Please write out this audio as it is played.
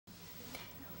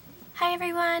Hi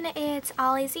everyone, it's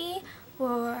Olly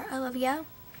or Olivia.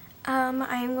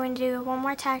 I'm going to do one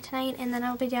more tag tonight and then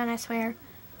I'll be done, I swear.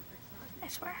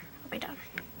 I'll be done.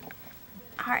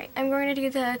 Alright, I'm going to do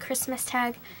the Christmas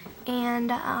tag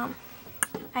and I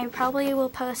probably will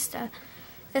post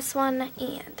this one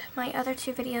and my other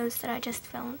two videos that I just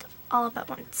filmed all up at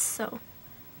once. So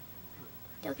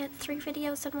you'll get 3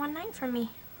 videos in one night from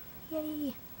me.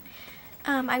 Yay!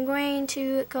 I'm going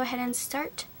to go ahead and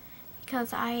start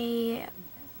because my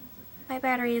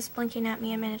battery is blinking at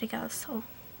me a minute ago, so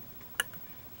yeah.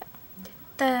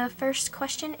 The first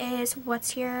question is,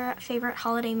 what's your favorite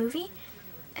holiday movie?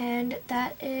 And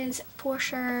that is for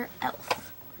sure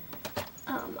Elf.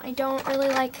 I don't really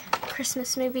like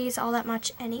Christmas movies all that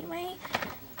much anyway,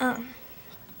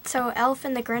 so Elf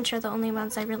and The Grinch are the only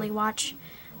ones I really watch,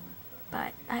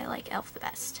 but I like Elf the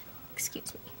best.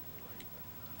 Excuse me.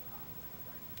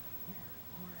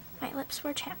 My lips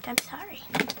were chapped, I'm sorry.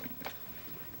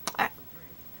 Alright,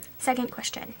 second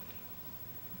question.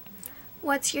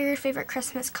 What's your favorite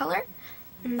Christmas color?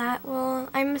 And that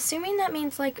I'm assuming that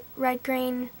means like red,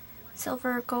 green,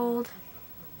 silver, gold,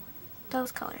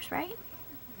 those colors, right?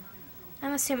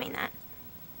 I'm assuming that.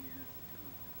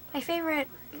 My favorite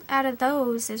out of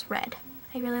those is red.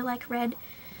 I really like red.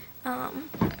 I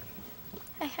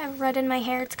have red in my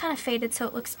hair. It's kind of faded so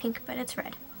it looks pink, but it's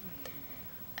red.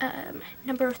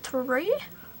 Number 3,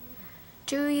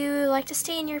 do you like to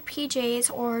stay in your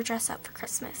PJs or dress up for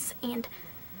Christmas? And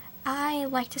I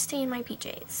like to stay in my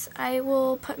PJs. I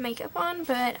will put makeup on,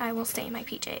 but I will stay in my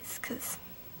PJs because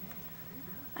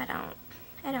I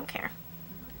don't care.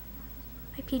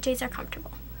 My PJs are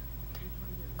comfortable.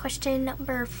 Question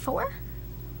number 4.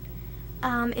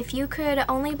 If you could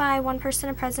only buy one person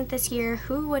a present this year,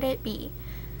 who would it be?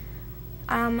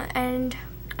 And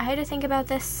I had to think about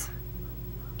this.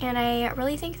 And I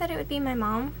really think that it would be my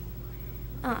mom.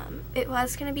 It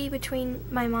was going to be between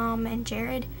my mom and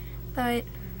Jared, but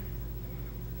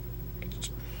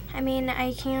I mean,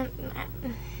 I can't.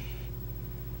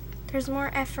 There's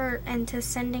more effort into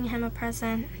sending him a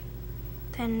present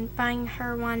than buying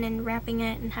her one and wrapping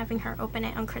it and having her open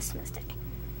it on Christmas Day.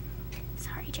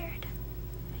 Sorry, Jared.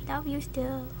 I love you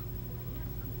still.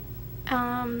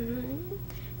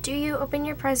 Do you open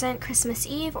your present Christmas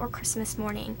Eve or Christmas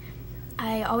morning?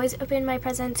 I always open my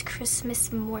presents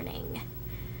Christmas morning,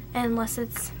 unless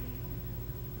it's,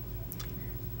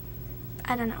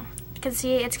 I don't know, because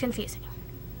see, it's confusing.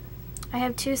 I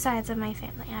have 2 sides of my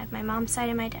family. I have my mom's side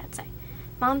and my dad's side.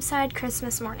 Mom's side,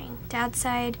 Christmas morning. Dad's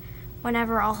side,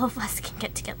 whenever all of us can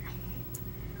get together.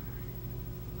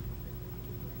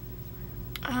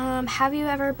 Have you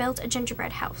ever built a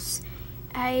gingerbread house?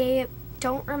 I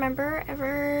don't remember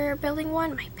ever building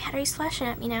one. My battery's flashing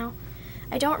at me now.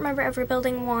 I don't remember ever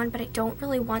building one, but I don't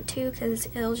really want to because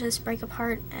it'll just break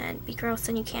apart and be gross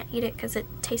and you can't eat it because it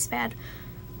tastes bad.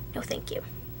 No thank you.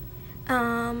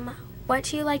 What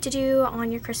do you like to do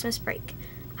on your Christmas break?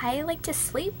 I like to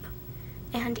sleep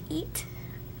and eat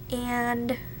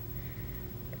and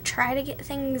try to get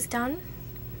things done.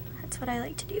 That's what I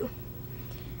like to do.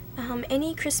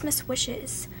 Any Christmas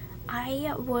wishes?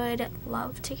 I would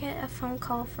love to get a phone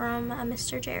call from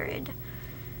Mr. Jared.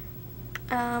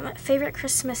 Favorite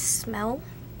Christmas smell?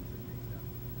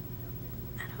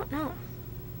 I don't know.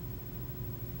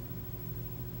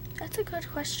 That's a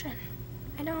good question.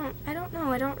 I don't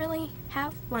know. I don't really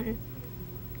have one.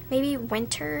 Maybe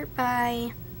Winter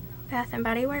by Bath and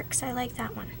Body Works. I like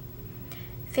that one.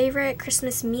 Favorite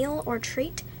Christmas meal or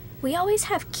treat? We always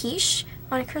have quiche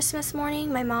on a Christmas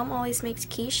morning. My mom always makes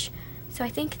quiche, so I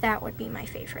think that would be my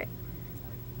favorite.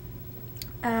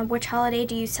 Which holiday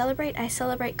do you celebrate? I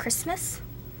celebrate Christmas.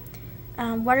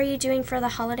 What are you doing for the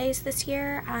holidays this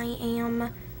year?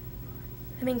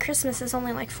 Christmas is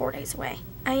only like 4 days away.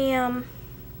 I am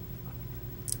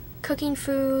cooking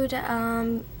food,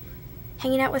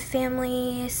 hanging out with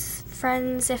families,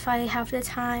 friends if I have the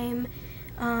time,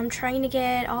 trying to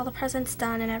get all the presents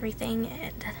done and everything,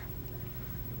 and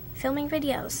filming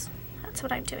videos. That's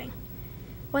what I'm doing.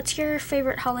 What's your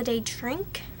favorite holiday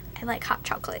drink? I like hot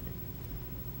chocolate.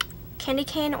 Candy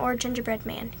cane or gingerbread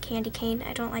man? Candy cane.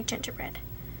 I don't like gingerbread.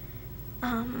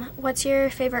 What's your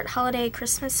favorite holiday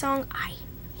Christmas song? I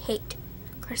hate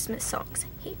Christmas songs.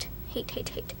 Hate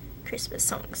Christmas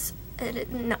songs.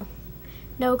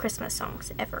 No Christmas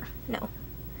songs, ever. No.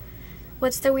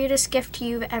 What's the weirdest gift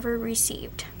you've ever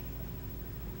received?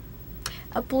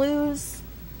 A blues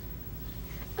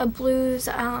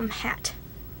hat.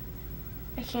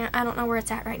 I don't know where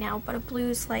it's at right now, but a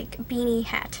blues like beanie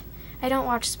hat. I don't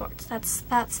watch sports.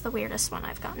 That's the weirdest one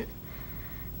I've gotten.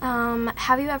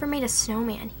 Have you ever made a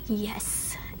snowman?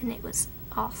 Yes, and it was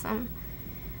awesome.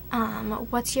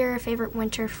 What's your favorite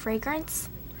winter fragrance?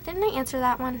 Didn't I answer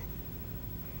that one?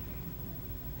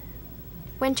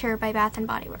 Winter by Bath and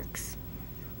Body Works.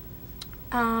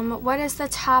 What is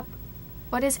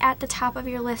at the top of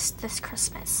your list this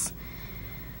Christmas?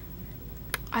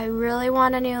 I really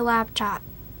want a new laptop,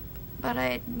 but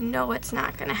I know it's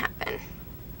not gonna happen.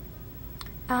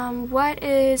 What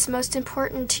is most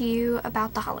important to you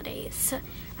about the holidays?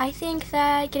 I think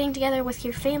that getting together with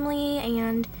your family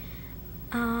and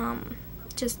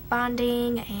just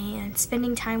bonding and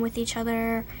spending time with each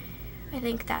other, I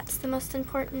think that's the most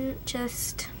important,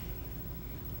 just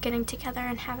getting together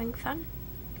and having fun.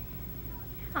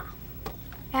 Yeah.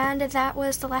 And that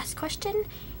was the last question,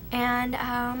 and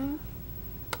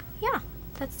yeah,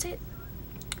 that's it.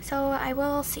 So I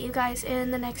will see you guys in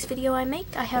the next video I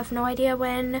make. I have no idea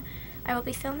when I will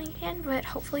be filming again, but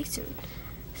hopefully soon.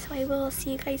 So I will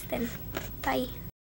see you guys then. Bye.